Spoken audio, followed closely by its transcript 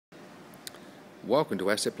Welcome to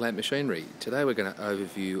Asset Plant Machinery. Today we're going to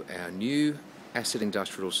overview our new Asset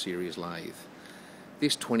Industrial Series lathe.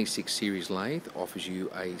 This 26 series lathe offers you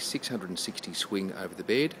a 660 swing over the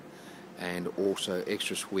bed and also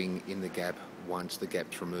extra swing in the gap once the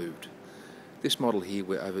gap's removed. This model here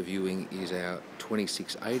we're overviewing is our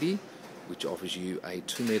 2680, which offers you a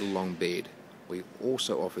 2 metre long bed. We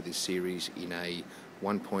also offer this series in a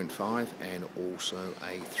 1.5 and also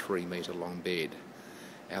a 3 metre long bed.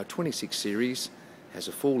 Our 26 series has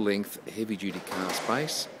a full length heavy duty cast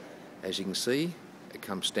base. As you can see, it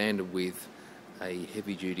comes standard with a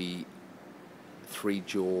heavy duty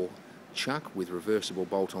 3-jaw chuck with reversible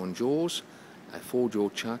bolt-on jaws, a 4-jaw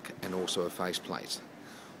chuck and also a faceplate.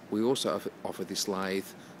 We also offer this lathe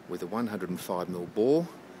with a 105mm bore,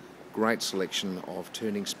 great selection of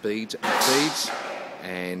turning speeds and feeds,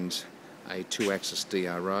 and a 2-axis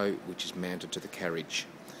DRO which is mounted to the carriage.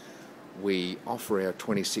 We offer our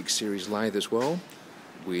 26 series lathe as well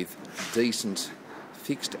with decent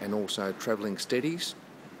fixed and also travelling steadies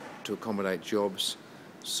to accommodate jobs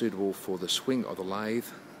suitable for the swing of the lathe,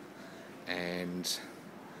 and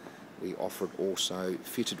we offer it also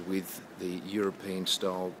fitted with the European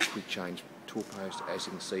style quick change tool post. As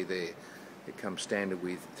you can see there, it comes standard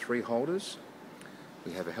with 3 holders.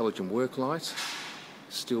 We have a halogen work light,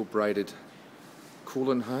 steel braided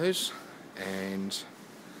coolant hose, and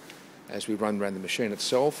as we run around the machine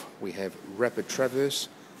itself, we have rapid traverse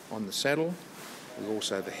on the saddle. We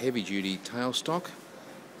also have a heavy duty tailstock,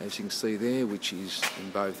 as you can see there, which is in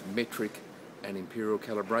both metric and imperial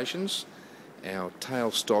calibrations. Our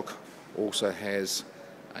tailstock also has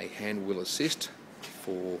a hand wheel assist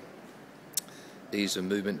for ease of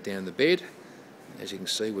movement down the bed. As you can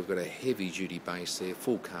see, we've got a heavy duty base there,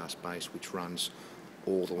 full cast base, which runs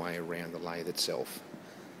all the way around the lathe itself.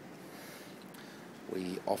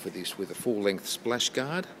 We offer this with a full-length splash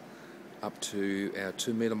guard up to our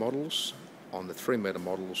 2 metre models. On the 3 metre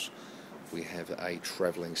models, we have a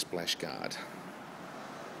travelling splash guard.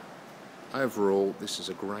 Overall, this is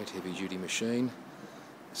a great heavy-duty machine.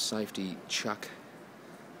 Safety chuck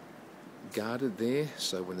guarded there,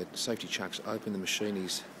 so when the safety chuck's open, the machine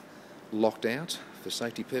is locked out for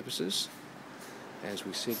safety purposes. As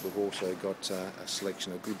we said, we've also got a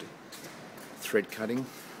selection of good thread cutting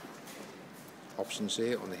options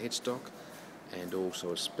there on the headstock, and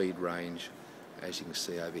also a speed range, as you can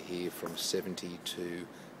see over here, from 70 to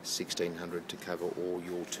 1600 to cover all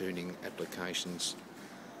your turning applications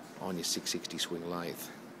on your 660 swing lathe.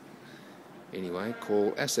 Anyway,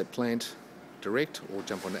 call Asset Plant direct or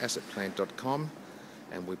jump on assetplant.com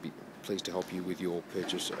and we'd be pleased to help you with your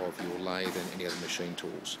purchase of your lathe and any other machine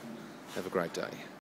tools. Have a great day.